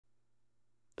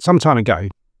some time ago,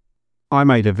 I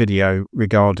made a video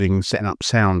regarding setting up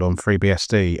sound on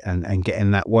FreeBSD and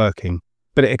getting that working.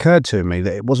 But it occurred to me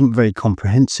that it wasn't very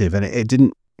comprehensive, and it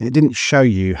didn't show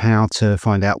you how to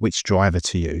find out which driver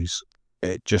to use.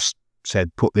 It just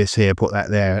said, put this here, put that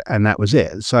there, and that was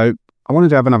it. So I wanted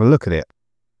to have another look at it.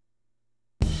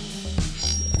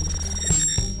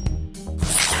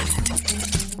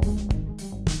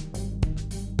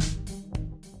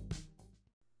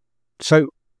 So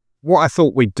what I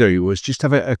thought we'd do was just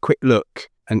have a quick look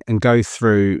and go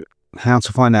through how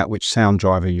to find out which sound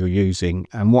driver you're using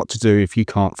and what to do if you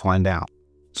can't find out.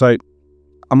 So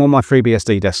I'm on my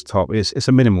FreeBSD desktop. It's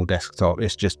a minimal desktop.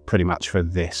 It's just pretty much for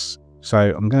this. So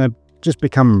I'm going to just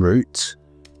become root.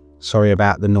 Sorry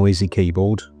about the noisy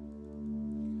keyboard.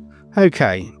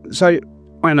 Okay, so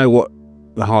I know what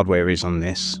the hardware is on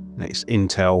this. It's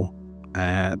Intel.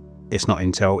 It's not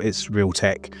Intel, it's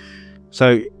GaryH.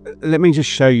 So let me just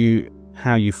show you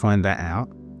how you find that out.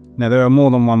 Now, there are more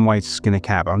than one way to skin a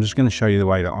cat. I'm just going to show you the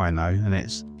way that I know, and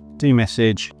it's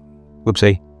dmessage.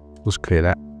 Whoopsie, let's clear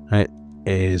that. It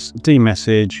is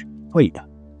dmessage. Wait,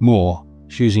 more.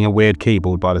 It's using a weird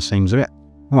keyboard by the seams of it.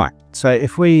 Right, so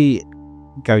if we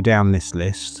go down this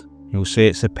list, you'll see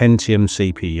it's a Pentium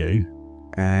CPU,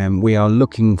 and we are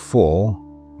looking for,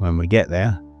 when we get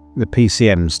there, the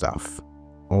PCM stuff,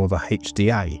 or the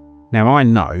HDA. Now, I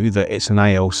know that it's an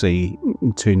ALC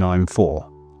 294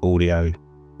 audio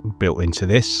built into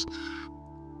this.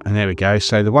 And there we go.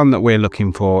 So the one that we're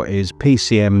looking for is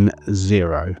PCM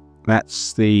 0.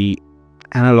 That's the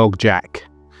analog jack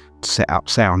to set up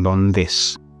sound on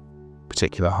this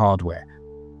particular hardware.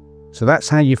 So that's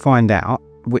how you find out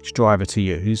which driver to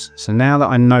use. So now that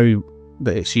I know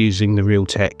that it's using the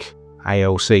GaryH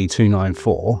ALC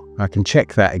 294, I can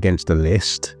check that against the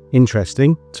list.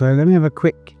 Interesting. So let me have a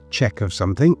quick check of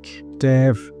something.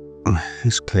 Dev,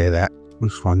 let's clear that. I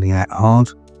was finding that hard.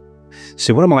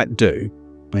 So what I might do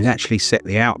is actually set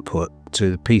the output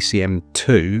to the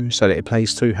PCM2 so that it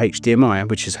plays through HDMI,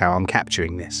 which is how I'm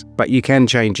capturing this. But you can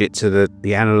change it to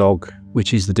the analog,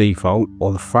 which is the default,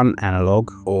 or the front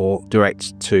analog, or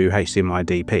direct to HDMI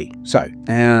DP. So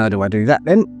how do I do that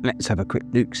then? Let's have a quick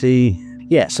look-see.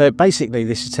 Yeah, so basically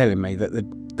this is telling me that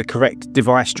the correct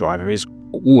device driver is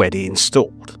already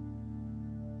installed,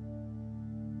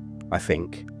 I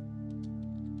think.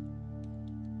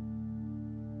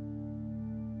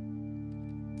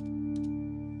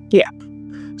 Yeah,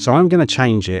 so I'm going to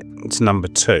change it to number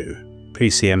 2,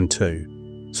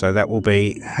 PCM2. So that will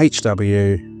be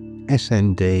HW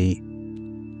SND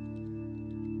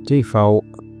default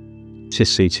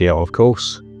sysctl, of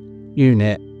course,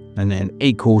 unit, and then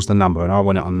equals the number, and I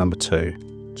want it on number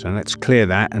 2. So let's clear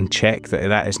that and check that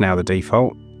that is now the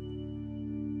default.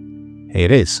 Here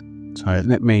it is. So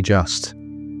let me just,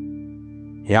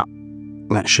 yeah,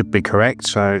 that should be correct.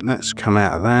 So let's come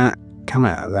out of that, come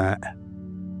out of that.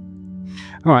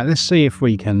 All right, let's see if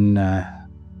we can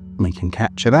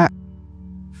capture that.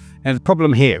 And the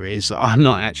problem here is that I'm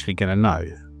not actually going to know,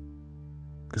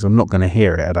 because I'm not going to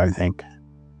hear it, I don't think.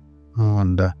 I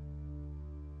wonder.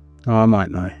 Oh, I might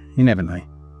know. You never know.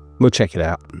 We'll check it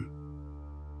out.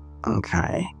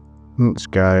 Okay, let's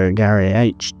go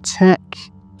garyhtech.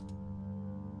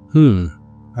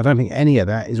 I don't think any of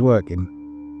that is working.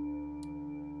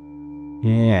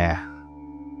 Yeah.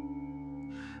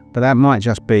 But that might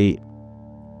just be...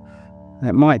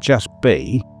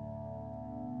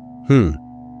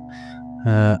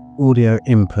 audio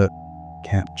input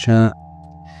capture.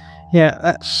 Yeah,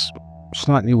 that's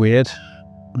slightly weird.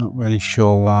 Not really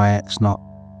sure why it's not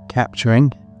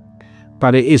capturing,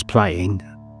 but it is playing.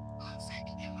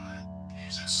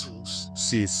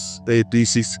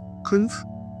 DC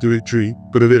directory,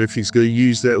 but I don't know if he's going to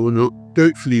use that or not.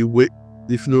 Hopefully,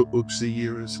 if not, obviously,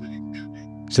 years.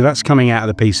 So that's coming out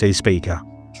of the PC speaker.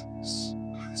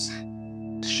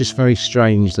 It's just very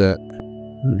strange that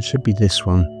it should be this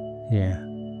one. Yeah.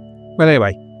 Well,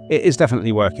 anyway, it is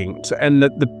definitely working. So, and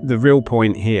the real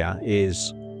point here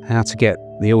is how to get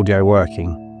the audio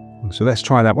working. So let's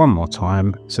try that one more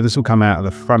time. So this will come out of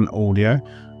the front audio,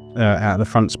 out of the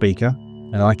front speaker,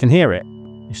 and I can hear it.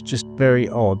 It's just very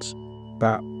odd,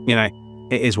 but you know,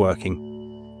 it is working.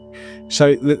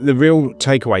 So the real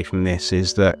takeaway from this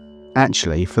is that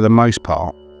actually, for the most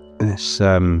part, let's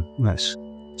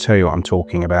tell you what I'm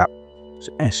talking about.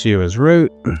 So SU as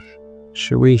root.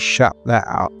 Should we shut that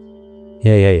up?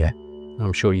 Yeah.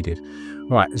 I'm sure you did.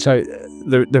 Right. So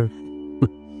the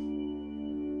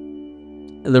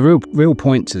real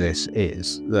point to this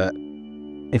is that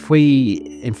if we,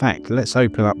 in fact, let's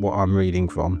open up what I'm reading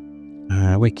from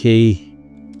wiki,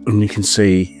 and you can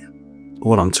see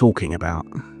what I'm talking about.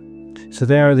 So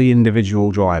there are the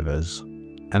individual drivers,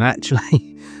 and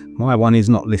actually my one is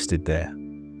not listed there.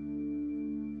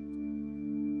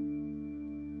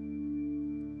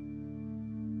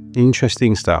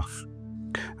 Interesting stuff.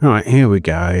 Right, here we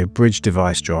go. Bridge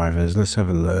device drivers. Let's have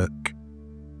a look.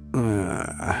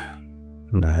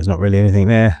 No, there's not really anything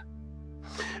there.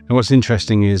 And what's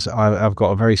interesting is I've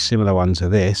got a very similar one to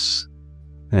this.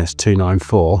 There's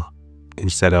 294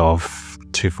 instead of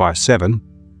 257.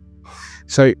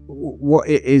 So what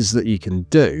it is that you can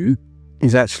do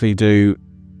is actually do,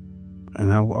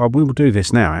 and I will do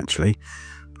this now actually.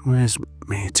 Where's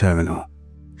my terminal?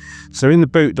 So in the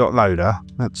boot.loader,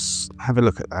 let's have a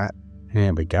look at that.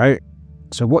 Here we go.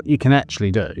 So what you can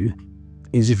actually do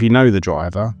is, if you know the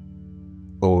driver,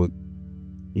 or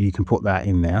you can put that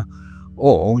in there,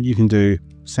 or you can do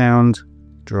sound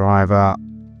driver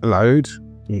load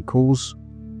equals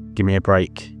give me a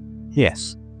break,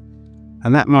 yes.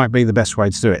 And that might be the best way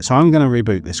to do it. So I'm going to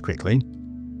reboot this quickly.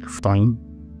 Fine.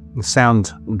 The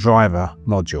sound driver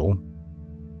module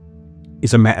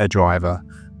is a meta driver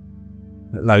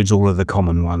that loads all of the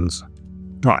common ones.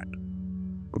 Right.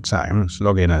 So let's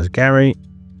log in as Gary.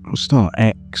 We'll start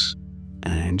X,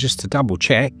 and just to double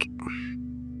check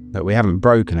that we haven't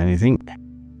broken anything,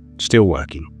 still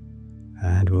working.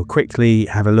 And we'll quickly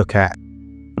have a look at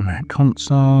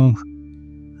console,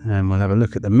 and we'll have a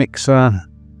look at the mixer.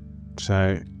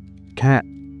 So cat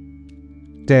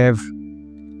dev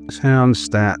sound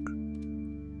stat,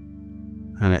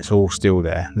 and it's all still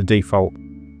there. The default,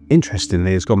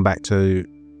 interestingly, has gone back to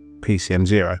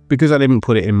PCM0 because I didn't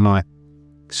put it in my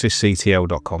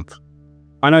sysctl.conf.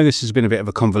 I know this has been a bit of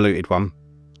a convoluted one,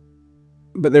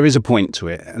 but there is a point to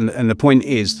it, and the point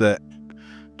is that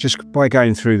just by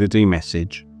going through the D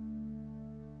message,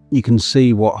 you can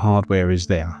see what hardware is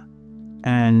there,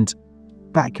 and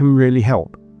that can really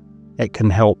help. It can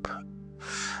help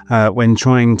when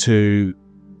trying to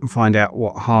find out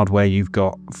what hardware you've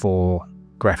got for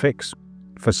graphics,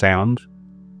 for sound,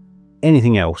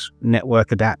 anything else, network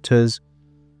adapters,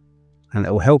 and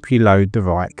it will help you load the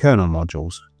right kernel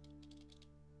modules.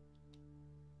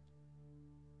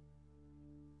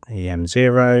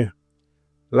 EM0,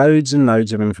 loads and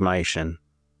loads of information.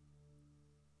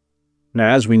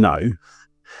 Now, as we know,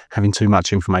 having too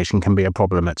much information can be a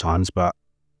problem at times, but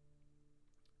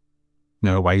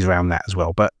there are ways around that as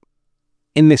well. But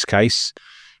in this case,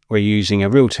 we're using a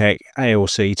Realtek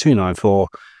ALC 294,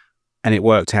 and it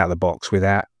worked out of the box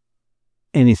without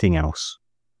anything else,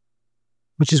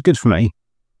 which is good for me.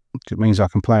 It means I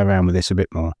can play around with this a bit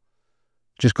more.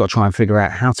 Just got to try and figure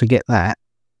out how to get that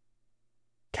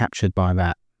captured by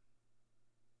that.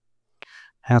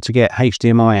 How to get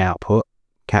HDMI output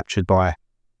captured by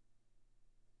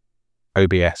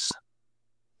OBS.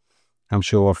 I'm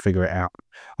sure I'll figure it out.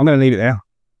 I'm going to leave it there.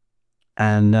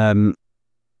 And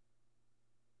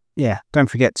yeah, don't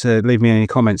forget to leave me any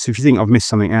comments. If you think I've missed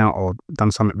something out or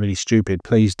done something really stupid,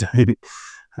 please do.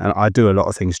 And I do a lot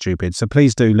of things stupid, so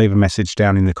please do leave a message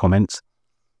down in the comments.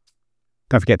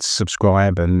 Don't forget to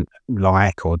subscribe and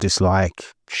like or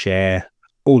dislike, share,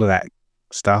 all of that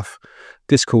stuff.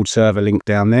 Discord server link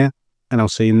down there, and I'll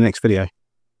see you in the next video.